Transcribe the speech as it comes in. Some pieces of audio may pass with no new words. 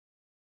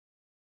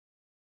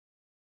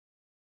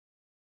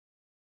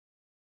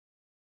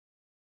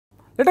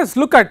let us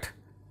look at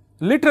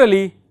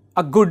literally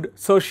a good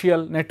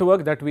social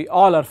network that we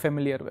all are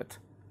familiar with.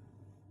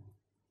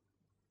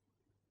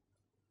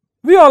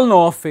 We all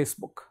know of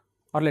Facebook,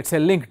 or let us say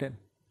LinkedIn,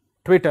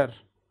 Twitter,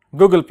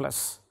 Google+.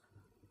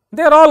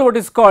 They are all what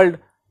is called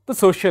the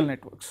social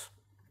networks,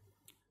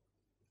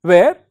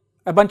 where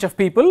a bunch of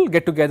people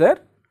get together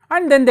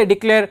and then they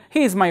declare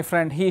he is my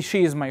friend, he,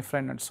 she is my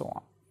friend, and so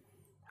on.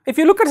 If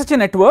you look at such a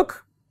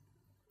network,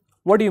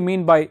 what do you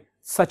mean by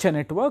such a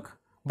network?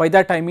 By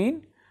that I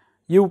mean,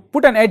 you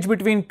put an edge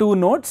between two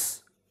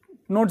nodes.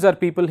 Nodes are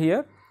people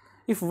here.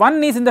 If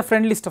one is in the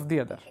friend list of the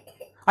other,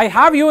 I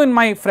have you in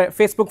my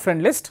Facebook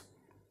friend list,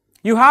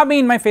 you have me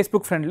in my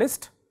Facebook friend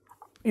list,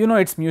 you know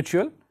it is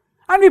mutual,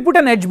 and we put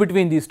an edge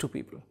between these two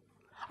people,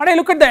 and I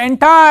look at the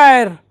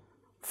entire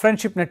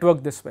friendship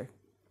network this way.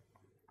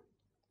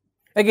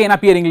 Again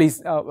appearingly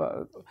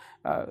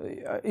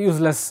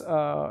useless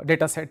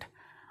data set,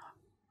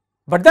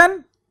 but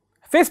then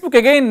Facebook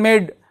again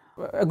made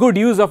a good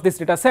use of this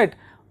data set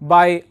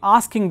by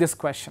asking this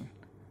question.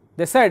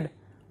 They said,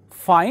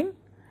 fine,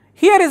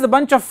 here is a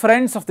bunch of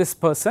friends of this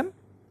person,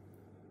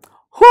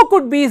 who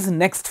could be his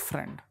next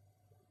friend?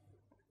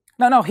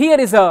 Now here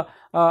is a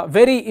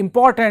very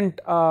important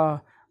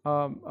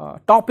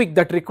topic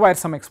that requires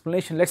some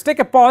explanation. Let us take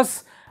a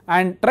pause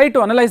and try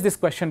to analyze this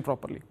question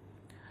properly.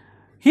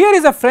 Here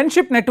is a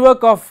friendship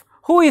network of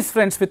who is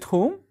friends with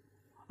whom,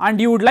 and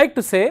you would like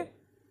to say,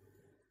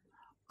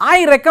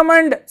 I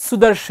recommend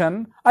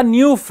Sudarshan a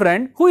new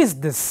friend. Who is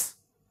this?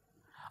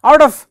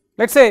 Out of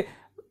let us say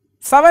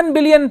 7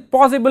 billion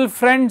possible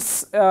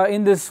friends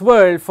in this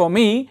world, for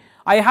me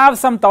I have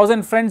some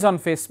 1000 friends on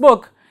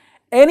Facebook.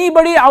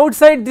 Anybody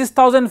outside these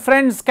 1000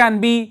 friends can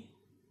be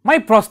my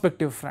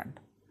prospective friend.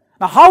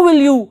 Now how will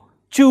you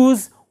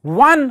choose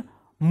one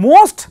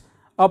most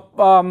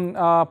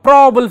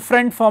probable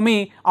friend for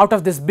me out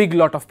of this big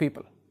lot of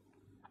people?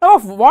 Now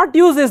of what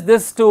use is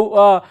this to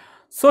a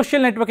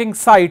social networking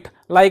site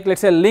like let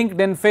us say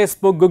LinkedIn,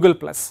 Facebook, Google+.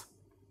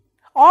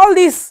 All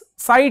these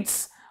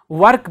sites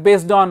work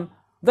based on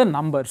the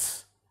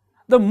numbers.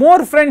 The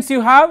more friends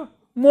you have,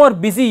 more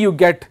busy you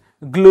get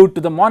glued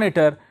to the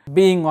monitor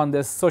being on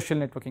this social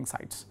networking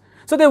sites.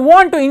 So they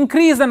want to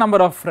increase the number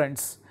of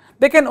friends.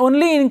 They can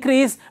only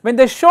increase when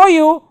they show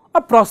you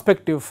a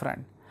prospective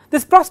friend.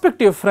 This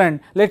prospective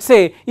friend, let us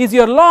say, is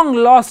your long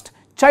lost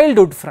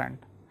childhood friend,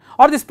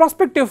 or this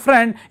prospective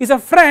friend is a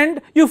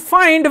friend you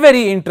find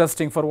very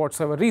interesting for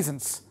whatsoever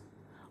reasons.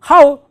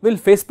 How will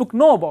Facebook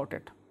know about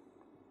it?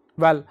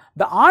 Well,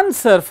 the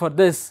answer for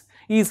this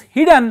is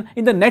hidden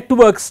in the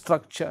network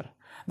structure.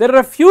 There are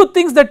a few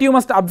things that you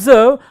must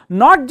observe,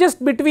 not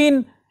just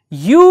between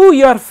you,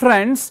 your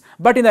friends,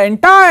 but in the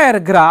entire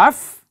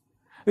graph,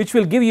 which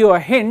will give you a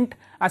hint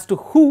as to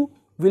who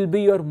will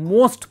be your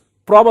most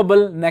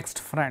probable next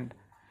friend.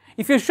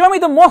 If you show me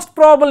the most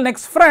probable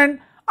next friend,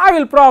 I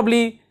will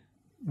probably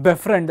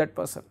befriend that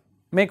person,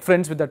 make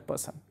friends with that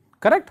person,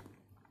 correct?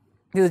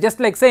 This is just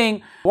like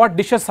saying what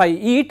dishes I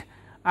eat,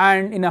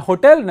 and in a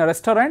hotel, in a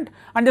restaurant,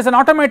 and there is an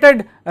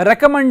automated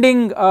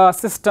recommending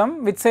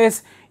system which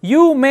says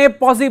you may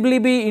possibly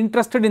be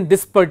interested in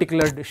this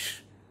particular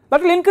dish.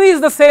 That will increase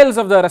the sales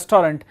of the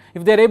restaurant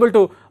if they are able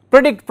to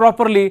predict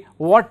properly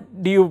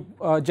what do you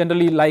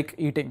generally like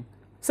eating.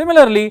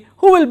 Similarly,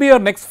 who will be your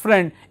next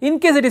friend in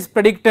case it is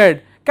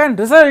predicted can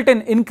result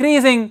in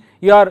increasing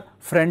your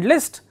friend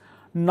list.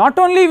 Not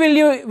only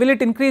will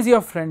it increase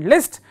your friend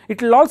list, it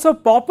will also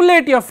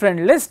populate your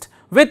friend list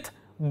with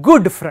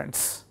good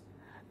friends,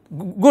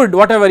 good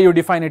whatever you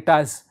define it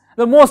as,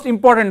 the most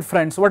important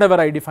friends whatever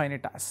I define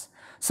it as.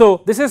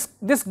 So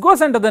this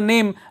goes under the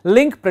name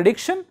link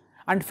prediction,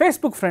 and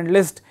Facebook friend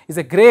list is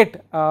a great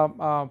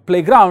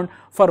playground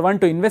for one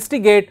to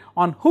investigate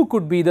on who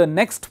could be the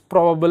next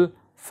probable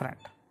friend.